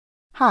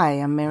Hi,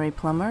 I'm Mary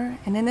Plummer,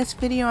 and in this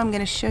video I'm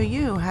going to show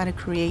you how to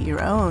create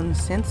your own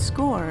synth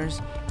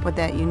scores with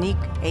that unique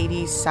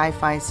 80s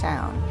sci-fi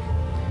sound.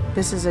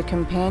 This is a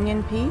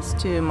companion piece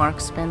to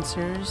Mark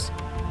Spencer's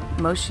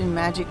motion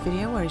magic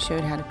video where he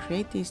showed how to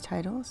create these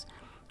titles.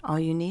 All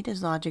you need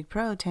is Logic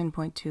Pro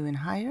 10.2 and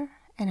higher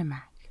and a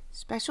Mac.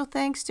 Special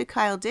thanks to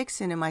Kyle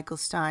Dixon and Michael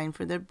Stein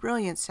for their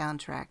brilliant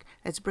soundtrack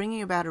that's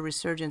bringing about a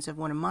resurgence of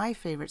one of my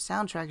favorite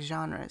soundtrack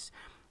genres.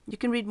 You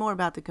can read more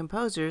about the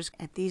composers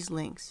at these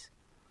links.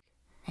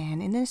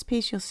 And in this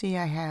piece you'll see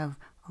I have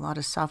a lot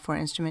of software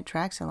instrument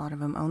tracks. A lot of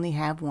them only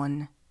have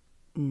one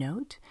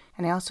note.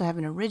 And I also have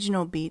an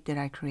original beat that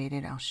I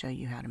created I'll show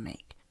you how to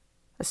make.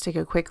 Let's take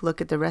a quick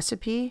look at the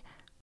recipe.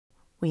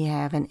 We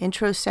have an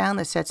intro sound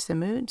that sets the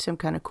mood, some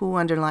kind of cool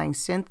underlying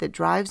synth that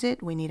drives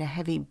it. We need a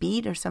heavy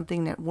beat or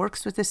something that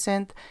works with the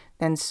synth.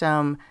 Then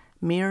some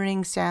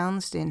mirroring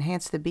sounds to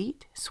enhance the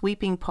beat,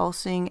 sweeping,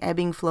 pulsing,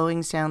 ebbing,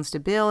 flowing sounds to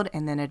build,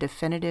 and then a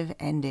definitive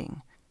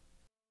ending.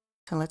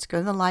 So let's go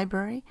to the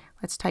library.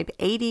 Let's type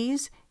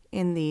 80s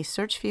in the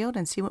search field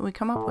and see what we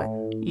come up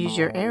with. Use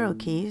your arrow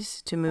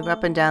keys to move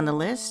up and down the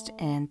list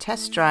and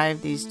test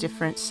drive these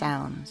different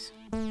sounds.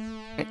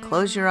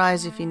 Close your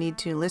eyes if you need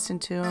to, listen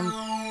to them.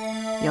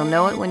 You'll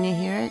know it when you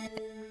hear it.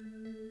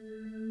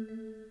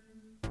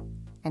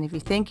 And if you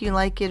think you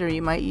like it or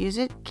you might use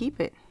it, keep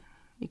it.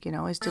 You can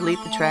always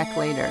delete the track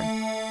later.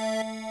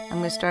 I'm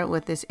going to start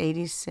with this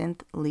 80s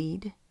synth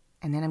lead.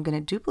 And then I'm going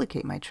to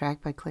duplicate my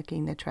track by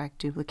clicking the track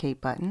duplicate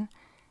button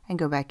and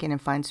go back in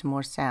and find some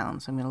more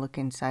sounds. I'm going to look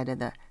inside of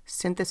the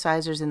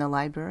synthesizers in the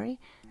library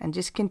and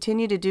just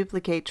continue to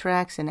duplicate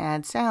tracks and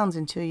add sounds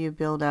until you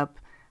build up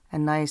a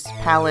nice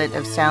palette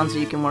of sounds that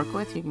you can work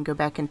with. You can go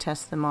back and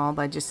test them all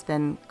by just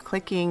then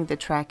clicking the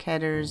track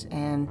headers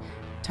and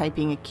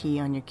typing a key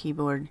on your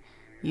keyboard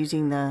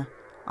using the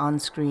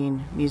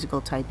on-screen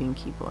musical typing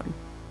keyboard.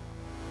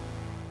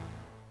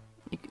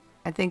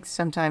 I think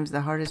sometimes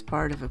the hardest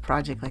part of a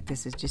project like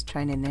this is just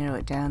trying to narrow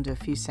it down to a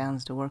few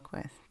sounds to work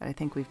with, but I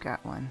think we've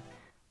got one.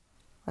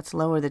 Let's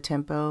lower the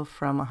tempo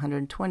from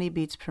 120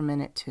 beats per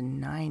minute to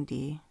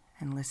 90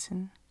 and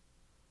listen.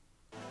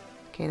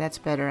 Okay, that's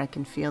better. I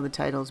can feel the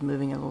titles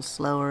moving a little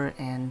slower,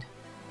 and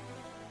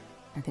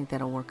I think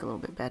that'll work a little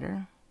bit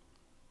better.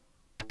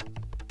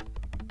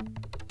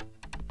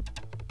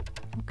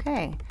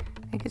 Okay,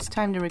 I think it's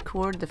time to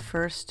record the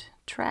first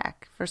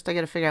track. First I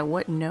got to figure out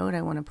what note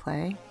I want to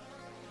play.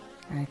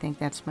 And I think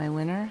that's my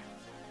winner.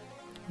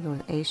 I'll go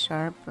with A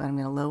sharp, but I'm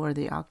going to lower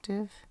the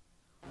octave.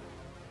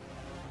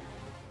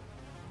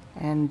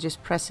 And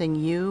just pressing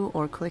U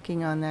or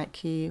clicking on that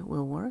key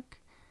will work.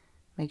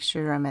 Make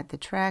sure I'm at the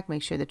track,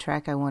 make sure the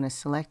track I want is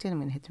selected. I'm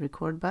going to hit the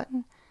record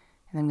button,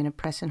 and I'm going to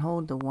press and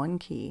hold the one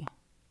key.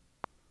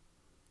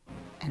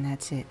 And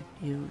that's it.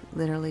 You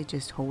literally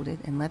just hold it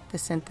and let the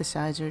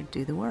synthesizer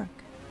do the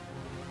work.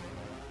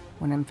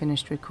 When I'm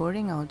finished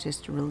recording, I'll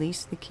just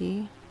release the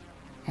key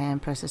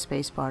and press the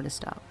space bar to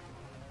stop.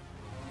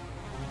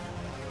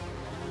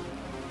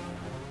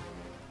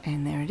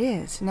 And there it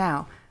is.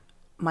 Now,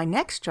 my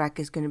next track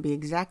is going to be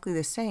exactly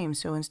the same,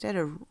 so instead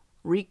of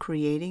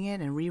recreating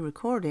it and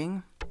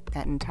re-recording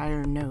that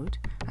entire note,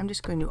 I'm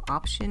just going to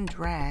Option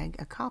drag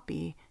a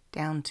copy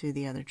down to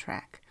the other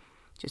track.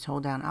 Just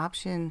hold down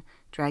Option,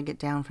 drag it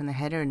down from the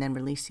header, and then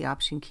release the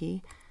Option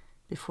key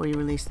before you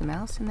release the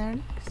mouse, and there it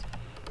is.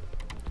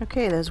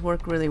 Okay, those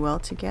work really well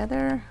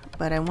together,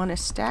 but I want to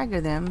stagger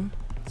them.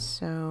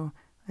 So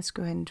let's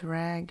go ahead and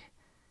drag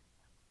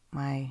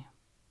my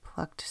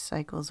plucked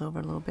cycles over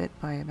a little bit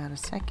by about a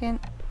second.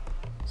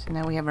 So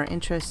now we have our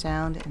intro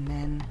sound, and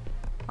then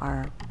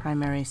our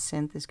primary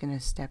synth is going to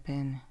step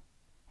in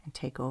and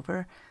take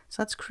over.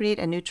 So let's create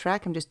a new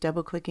track. I'm just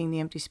double clicking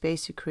the empty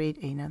space to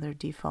create another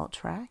default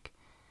track.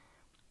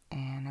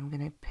 And I'm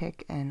going to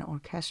pick an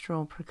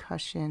orchestral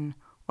percussion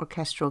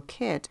orchestral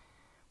kit.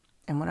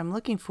 And what I'm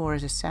looking for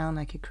is a sound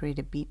I could create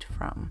a beat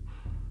from.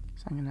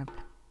 So I'm going to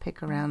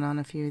pick around on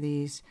a few of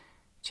these,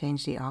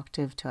 change the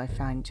octave till I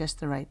find just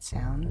the right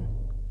sound.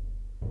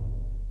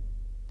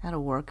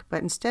 That'll work,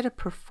 but instead of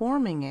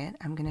performing it,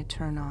 I'm going to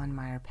turn on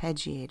my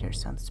arpeggiator.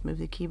 So let's move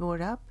the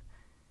keyboard up.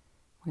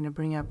 I'm going to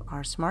bring up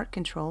our smart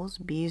controls.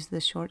 B is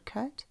the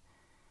shortcut.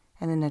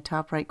 And in the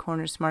top right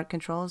corner smart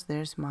controls,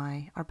 there's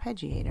my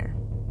arpeggiator.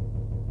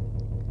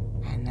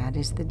 And that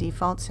is the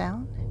default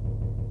sound.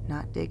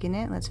 Not digging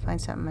it. Let's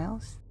find something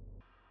else.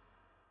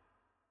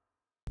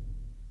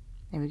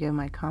 There we go,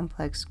 my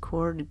complex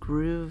chord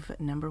groove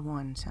number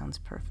 1 sounds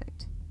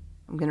perfect.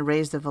 I'm going to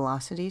raise the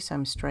velocity, so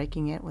I'm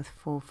striking it with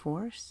full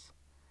force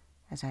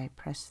as I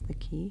press the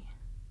key.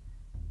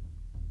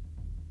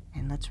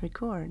 And let's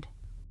record.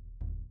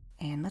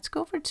 And let's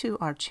go over to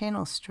our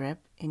channel strip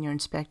in your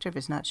inspector. If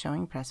it's not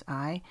showing, press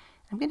I.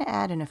 I'm going to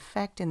add an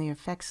effect in the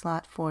effect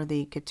slot for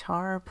the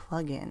guitar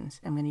plugins.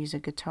 I'm going to use a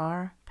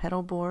guitar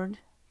pedal board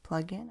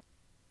plugin.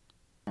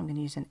 I'm going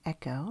to use an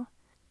echo.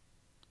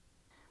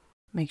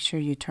 Make sure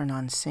you turn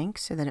on sync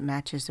so that it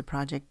matches the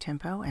project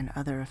tempo and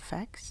other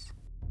effects.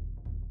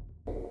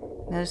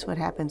 Notice what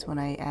happens when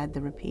I add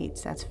the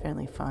repeats. That's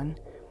fairly fun.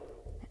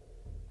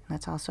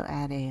 Let's also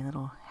add a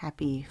little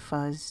happy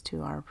fuzz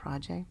to our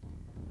project.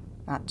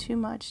 Not too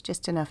much,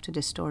 just enough to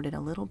distort it a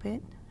little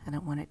bit. I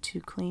don't want it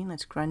too clean.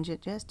 Let's grunge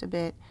it just a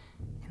bit,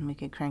 and we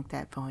could crank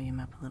that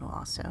volume up a little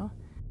also.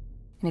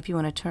 And if you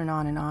want to turn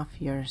on and off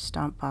your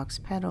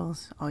stompbox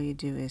pedals, all you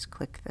do is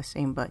click the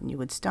same button you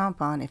would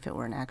stomp on if it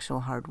were an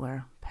actual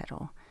hardware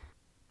pedal.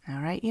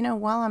 Alright, you know,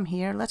 while I'm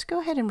here, let's go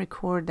ahead and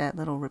record that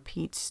little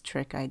repeats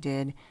trick I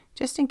did,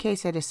 just in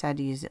case I decide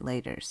to use it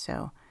later.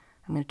 So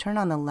I'm going to turn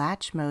on the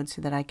latch mode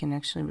so that I can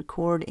actually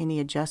record any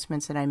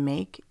adjustments that I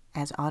make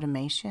as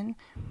automation.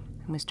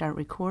 I'm going to start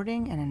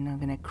recording, and then I'm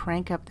going to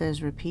crank up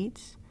those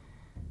repeats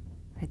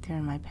right there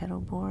on my pedal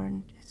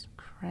board. Just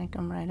crank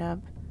them right up.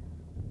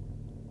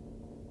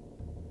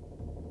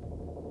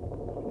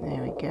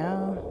 There we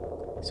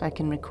go. So I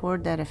can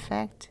record that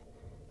effect.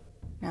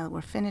 Now that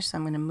we're finished,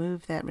 I'm going to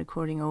move that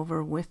recording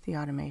over with the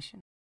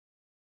automation.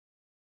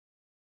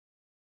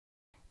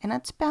 And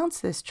let's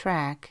bounce this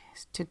track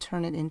to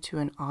turn it into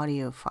an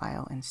audio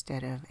file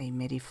instead of a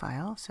MIDI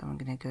file. So I'm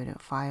going to go to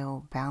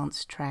File,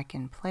 Bounce, Track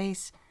in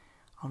Place.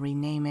 I'll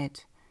rename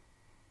it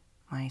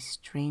my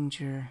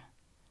Stranger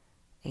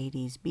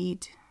 80's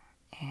Beat,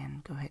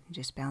 and go ahead and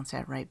just bounce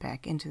that right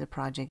back into the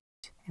project.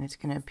 And it's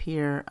going to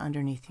appear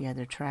underneath the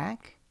other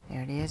track.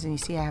 There it is, and you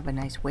see I have a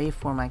nice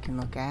waveform I can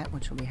look at,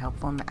 which will be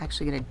helpful. I'm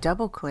actually going to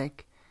double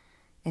click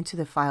into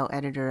the file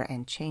editor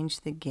and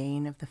change the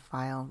gain of the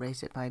file,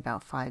 raise it by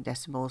about 5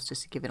 decibels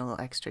just to give it a little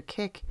extra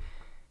kick.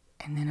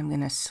 And then I'm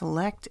going to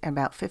select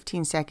about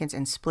 15 seconds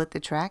and split the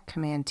track,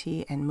 Command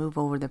T, and move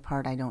over the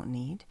part I don't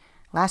need.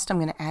 Last, I'm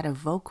going to add a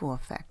vocal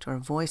effect or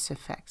voice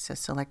effect. So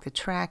select the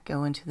track,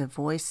 go into the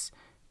voice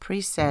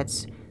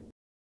presets.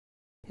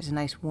 There's a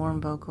nice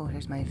warm vocal.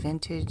 Here's my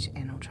vintage,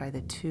 and I'll try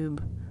the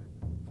tube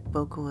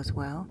vocal as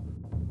well.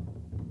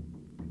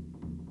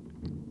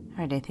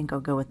 Alright, I think I'll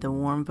go with the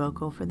warm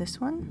vocal for this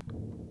one.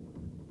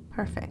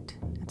 Perfect.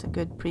 That's a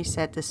good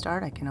preset to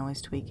start. I can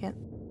always tweak it.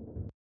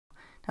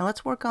 Now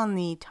let's work on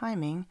the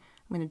timing.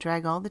 I'm going to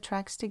drag all the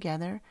tracks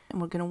together,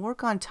 and we're going to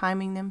work on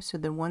timing them so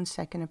they're 1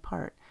 second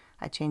apart.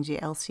 I changed the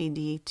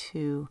LCD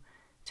to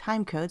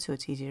time code so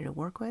it's easier to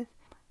work with.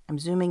 I'm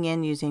zooming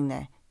in using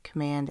the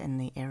Command and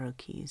the arrow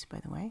keys, by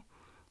the way.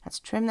 Let's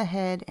trim the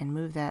head and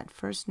move that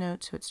first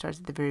note so it starts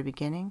at the very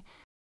beginning.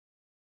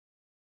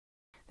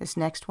 This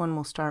next one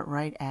will start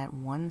right at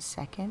 1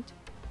 second.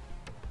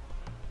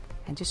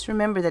 And just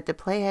remember that the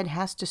playhead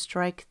has to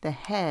strike the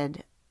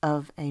head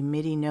of a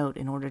MIDI note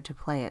in order to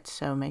play it,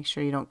 so make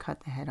sure you don't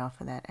cut the head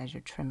off of that as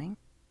you're trimming.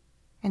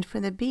 And for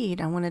the beat,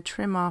 I want to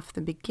trim off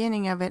the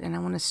beginning of it, and I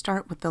want to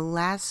start with the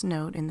last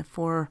note in the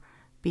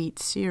 4-beat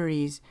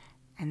series,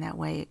 and that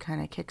way it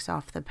kind of kicks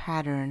off the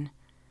pattern.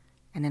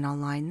 And then I'll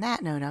line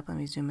that note up. Let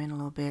me zoom in a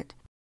little bit.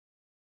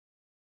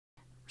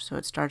 So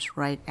it starts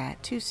right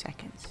at 2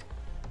 seconds.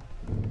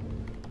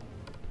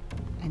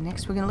 And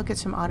next we're going to look at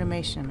some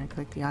automation. I'm going to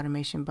click the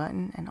automation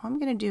button, and all I'm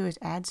going to do is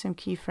add some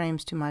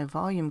keyframes to my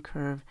volume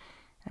curve.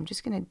 I'm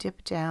just going to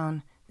dip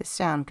down the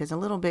sound because a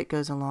little bit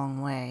goes a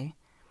long way.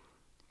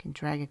 You can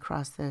drag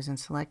across those and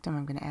select them.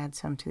 I'm going to add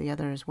some to the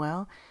other as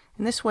well.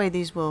 And this way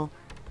these will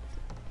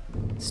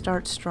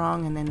start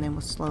strong, and then they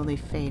will slowly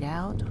fade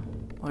out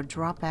or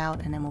drop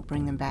out, and then we'll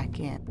bring them back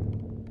in.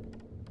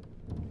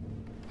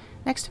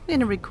 Next, I'm going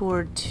to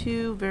record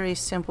 2 very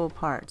simple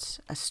parts.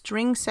 A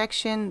string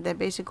section that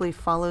basically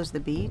follows the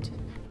beat,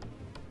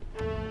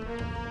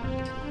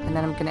 and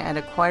then I'm going to add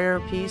a choir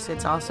piece.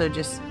 It's also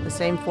just the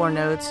same 4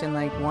 notes and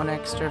like 1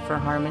 extra for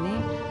harmony.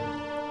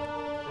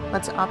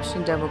 Let's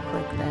Option double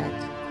click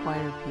that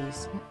choir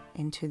piece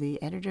into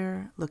the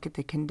editor. Look at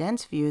the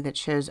condensed view that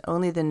shows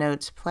only the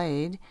notes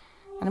played,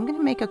 and I'm going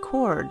to make a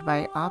chord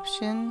by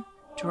Option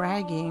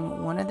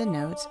dragging one of the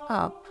notes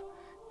up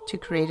to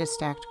create a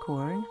stacked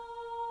chord.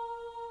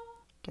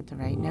 Get the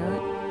right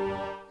note.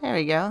 There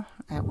we go.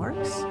 That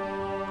works.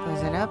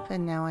 Close it up,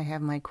 and now I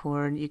have my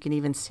chord. You can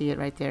even see it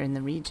right there in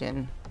the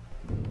region.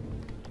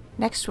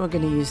 Next, we're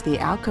going to use the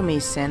Alchemy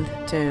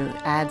synth to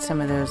add some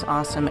of those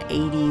awesome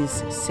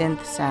 80s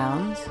synth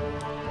sounds.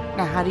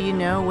 Now, how do you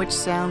know which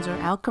sounds are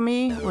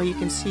Alchemy? Well, you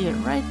can see it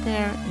right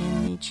there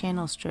in the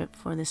channel strip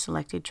for the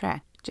selected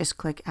track. Just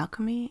click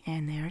Alchemy,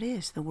 and there it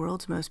is, the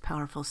world's most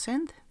powerful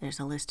synth. There's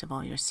a list of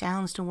all your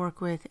sounds to work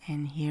with,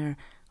 and here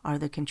are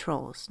the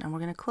controls. Now we're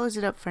going to close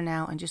it up for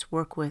now and just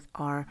work with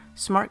our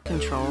smart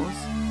controls.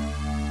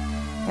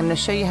 I'm going to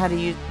show you how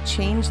to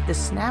change the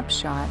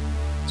snapshot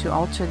to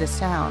alter the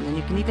sound, and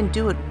you can even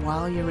do it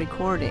while you're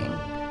recording.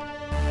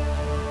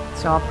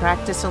 So I'll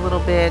practice a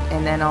little bit,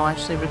 and then I'll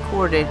actually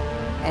record it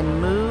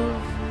and move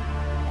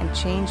and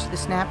change the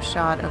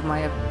snapshot of my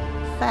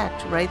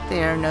effect right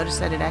there. Notice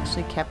that it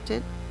actually kept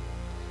it.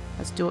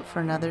 Let's do it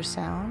for another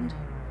sound.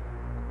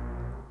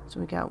 So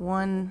we got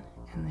one,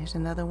 and there's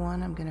another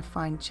one. I'm going to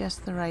find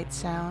just the right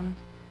sound,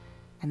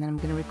 and then I'm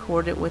going to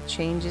record it with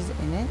changes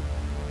in it.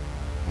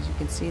 As you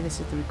can see, this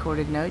is the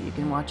recorded note. You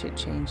can watch it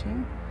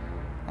changing,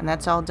 and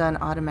that's all done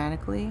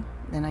automatically.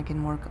 Then I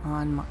can work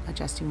on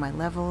adjusting my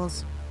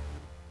levels.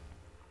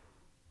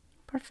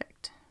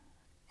 Perfect.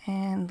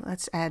 And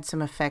let's add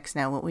some effects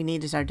now. What we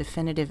need is our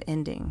definitive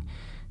ending.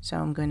 So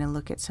I'm going to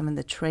look at some of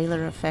the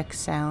trailer effects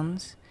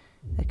sounds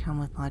that come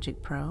with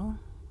Logic Pro.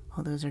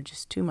 Oh, those are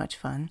just too much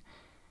fun.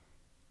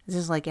 This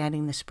is like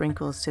adding the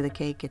sprinkles to the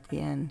cake at the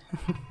end.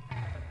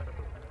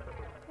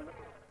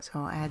 So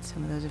I'll add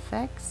some of those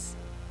effects.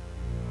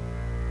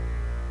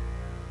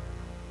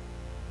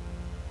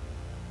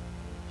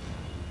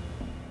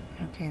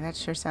 Okay, that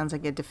sure sounds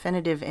like a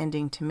definitive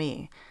ending to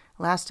me.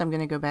 Last, I'm going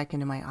to go back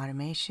into my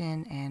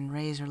automation and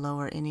raise or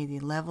lower any of the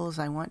levels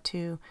I want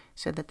to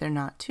so that they're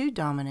not too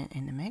dominant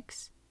in the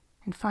mix.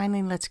 And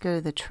finally, let's go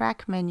to the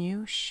track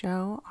menu,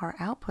 show our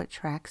output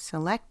track,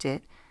 select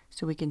it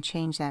so we can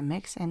change that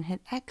mix, and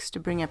hit X to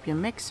bring up your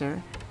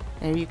mixer.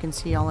 There you can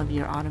see all of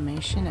your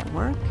automation at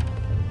work.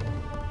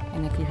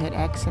 And if you hit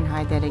X and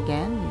hide that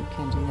again, you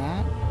can do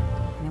that.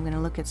 And I'm going to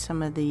look at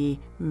some of the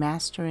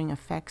mastering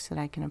effects that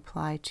I can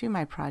apply to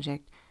my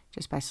project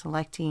just by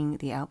selecting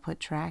the output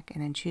track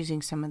and then choosing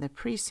some of the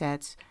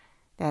presets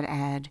that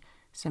add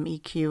some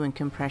EQ and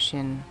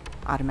compression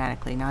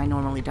automatically. Now I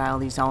normally dial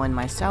these all in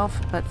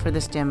myself, but for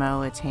this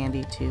demo it's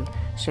handy to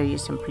show you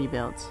some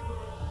pre-builds.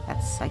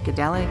 That's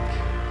psychedelic,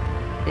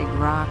 big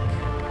rock.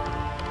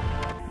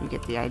 You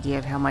get the idea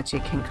of how much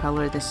it can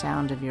color the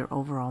sound of your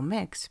overall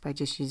mix by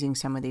just using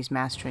some of these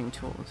mastering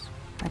tools.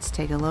 Let's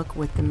take a look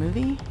with the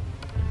movie.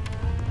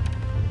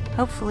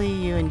 Hopefully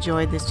you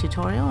enjoyed this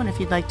tutorial, and if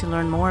you'd like to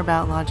learn more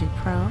about Logic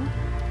Pro,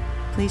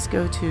 please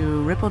go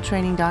to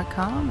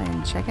rippletraining.com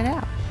and check it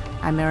out.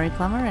 I'm Mary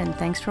Plummer, and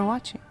thanks for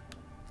watching.